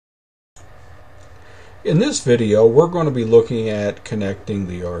In this video, we're going to be looking at connecting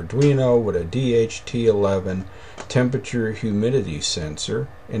the Arduino with a DHT11 temperature humidity sensor.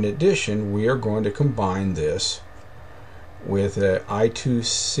 In addition, we are going to combine this with an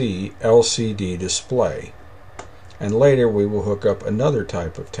I2C LCD display. And later we will hook up another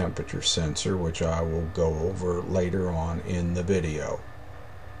type of temperature sensor, which I will go over later on in the video.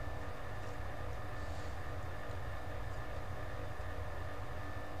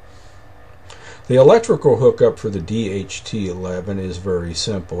 The electrical hookup for the DHT11 is very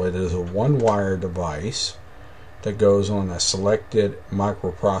simple. It is a one-wire device that goes on a selected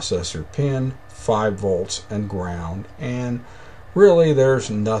microprocessor pin, 5 volts and ground, and really there's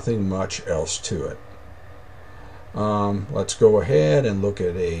nothing much else to it. Let's go ahead and look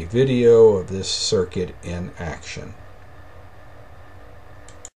at a video of this circuit in action.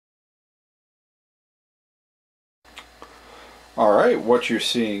 Alright, what you're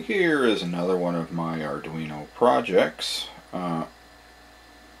seeing here is another one of my Arduino projects.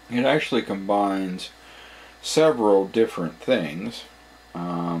 It actually combines several different things.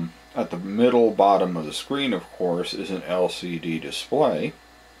 At the middle bottom of the screen, of course, is an LCD display.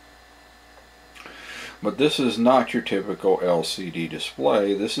 But this is not your typical LCD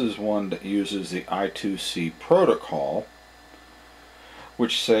display. This is one that uses the I2C protocol,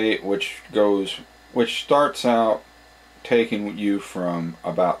 which starts out taking you from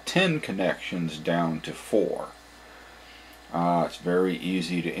about 10 connections down to 4. It's very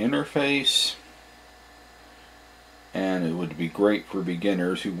easy to interface, and it would be great for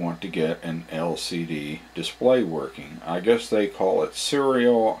beginners who want to get an LCD display working. I guess they call it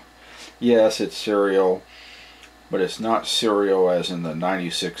serial. Yes, it's serial, but it's not serial as in the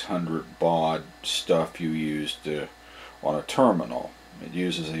 9600 baud stuff you use on a terminal. It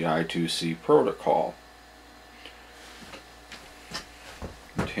uses the I2C protocol.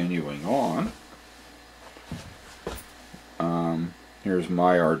 Continuing on, here's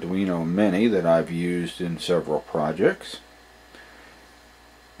my Arduino Mini that I've used in several projects,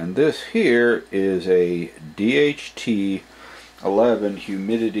 and this here is a DHT11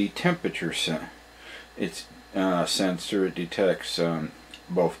 humidity temperature sensor. It detects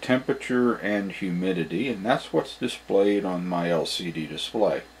both temperature and humidity, and that's what's displayed on my LCD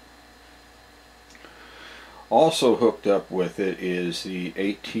display. Also hooked up with it is the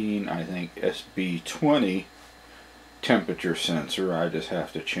 18, I think, SB20 temperature sensor. I just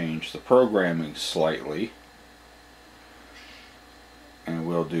have to change the programming slightly, and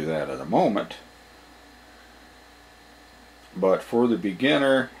we'll do that in a moment. But for the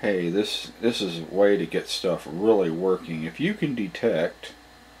beginner, hey, this is a way to get stuff really working. If you can detect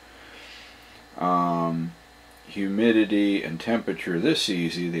humidity and temperature this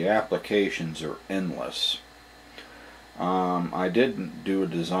easy, the applications are endless. I did do a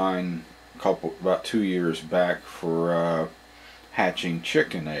design about 2 years back for hatching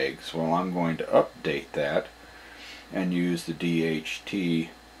chicken eggs. Well, I'm going to update that and use the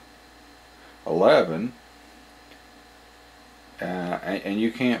DHT11, and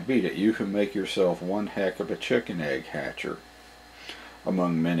you can't beat it. You can make yourself one heck of a chicken egg hatcher,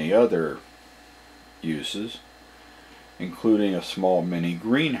 among many other uses, including a small mini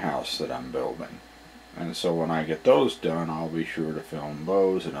greenhouse that I'm building. And so when I get those done, I'll be sure to film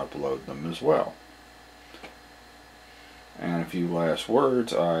those and upload them as well. And a few last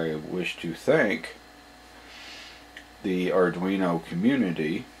words. I wish to thank the Arduino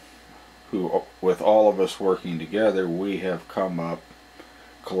community, who, with all of us working together, we have come up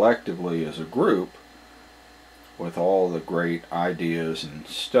collectively as a group with all the great ideas and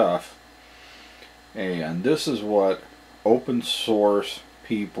stuff. And this is what open source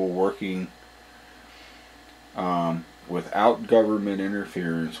people working without government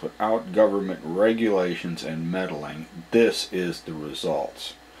interference, without government regulations and meddling, this is the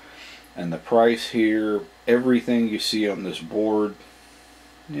results. And the price here, everything you see on this board,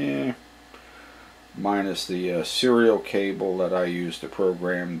 minus the serial cable that I use to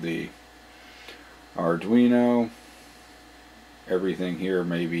program the Arduino, everything here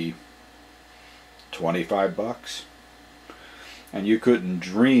maybe 25 bucks. And you couldn't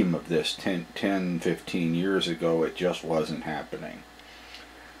dream of this 10, 15 years ago. It just wasn't happening.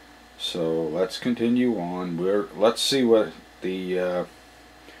 So let's continue on. Let's see what the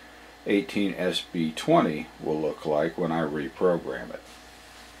 18SB20 will look like when I reprogram it.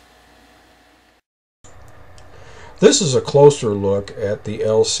 This is a closer look at the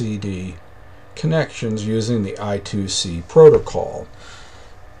LCD connections using the I2C protocol.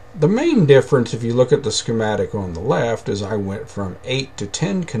 The main difference, if you look at the schematic on the left, is I went from 8 to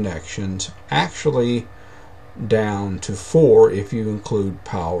 10 connections, actually down to 4 if you include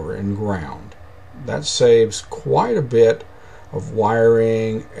power and ground. that saves quite a bit of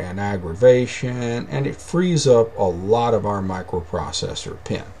wiring and aggravation, and it frees up a lot of our microprocessor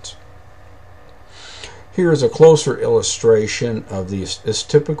pins. Here's a closer illustration of this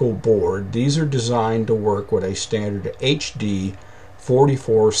typical board. These are designed to work with a standard HD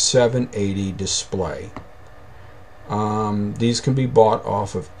 44780 display. These can be bought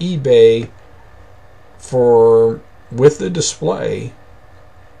off of eBay with the display,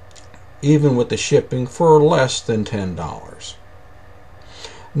 even with the shipping, for less than $10.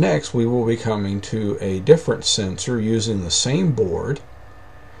 Next, we will be coming to a different sensor using the same board,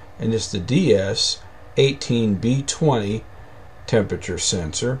 and it's the DS18B20 temperature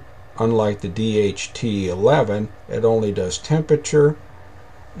sensor. Unlike the DHT11, it only does temperature,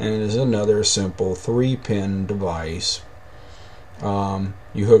 and it is another simple 3-pin device.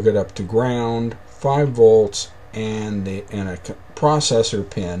 You hook it up to ground, 5 volts, and a processor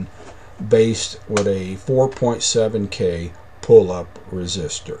pin based with a 4.7K pull-up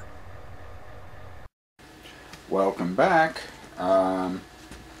resistor. Welcome back.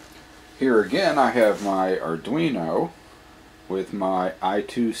 Here again I have my Arduino with my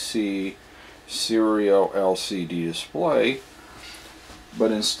I2C serial LCD display,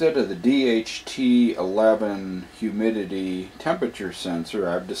 but instead of the DHT11 humidity temperature sensor,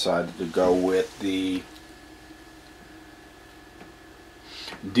 I've decided to go with the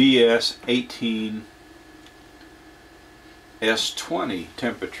DS18S20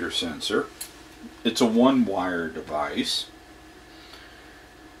 temperature sensor. It's a one-wire device,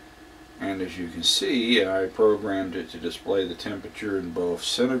 and as you can see, I programmed it to display the temperature in both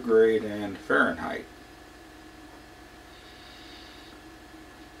centigrade and Fahrenheit.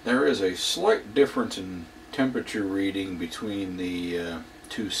 There is a slight difference in temperature reading between the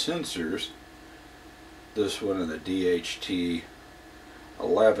two sensors, this one and the DHT11,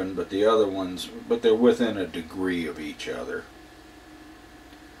 but the other ones, they're within a degree of each other.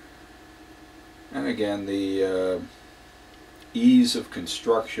 And again, the ease of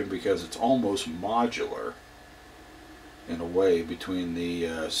construction, because it's almost modular in a way between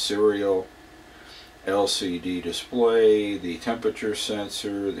the serial LCD display, the temperature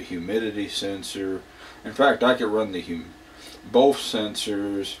sensor, the humidity sensor. In fact, I could run both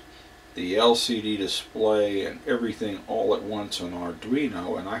sensors, the LCD display, and everything all at once on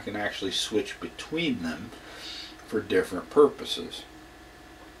Arduino, and I can actually switch between them for different purposes.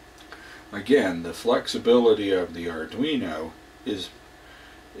 Again, the flexibility of the Arduino is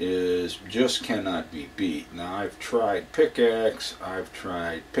just cannot be beat. Now, I've tried pickaxe, I've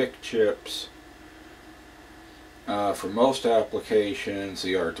tried pick chips. For most applications,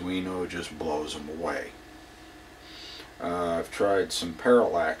 the Arduino just blows them away. I've tried some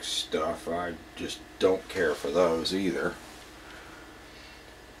parallax stuff. I just don't care for those either.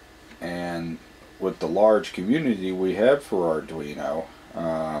 And with the large community we have for Arduino,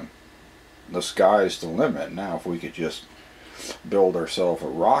 the sky's the limit. Now, if we could just build ourselves a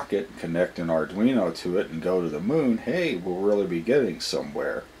rocket, connect an Arduino to it, and go to the moon, hey, we'll really be getting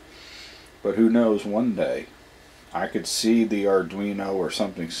somewhere. But who knows, one day I could see the Arduino or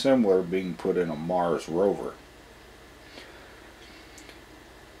something similar being put in a Mars rover.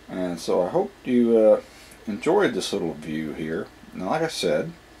 And so I hope you enjoyed this little view here. Now, like I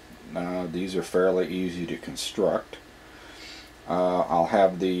said, these are fairly easy to construct. I'll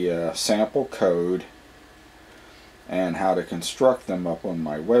have the sample code and how to construct them up on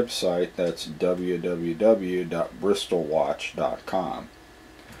my website. That's www.bristolwatch.com.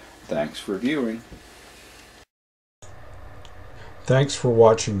 Thanks for viewing. Thanks for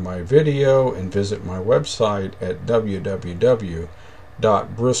watching my video, and visit my website at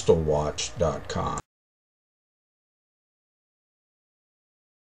www.bristolwatch.com.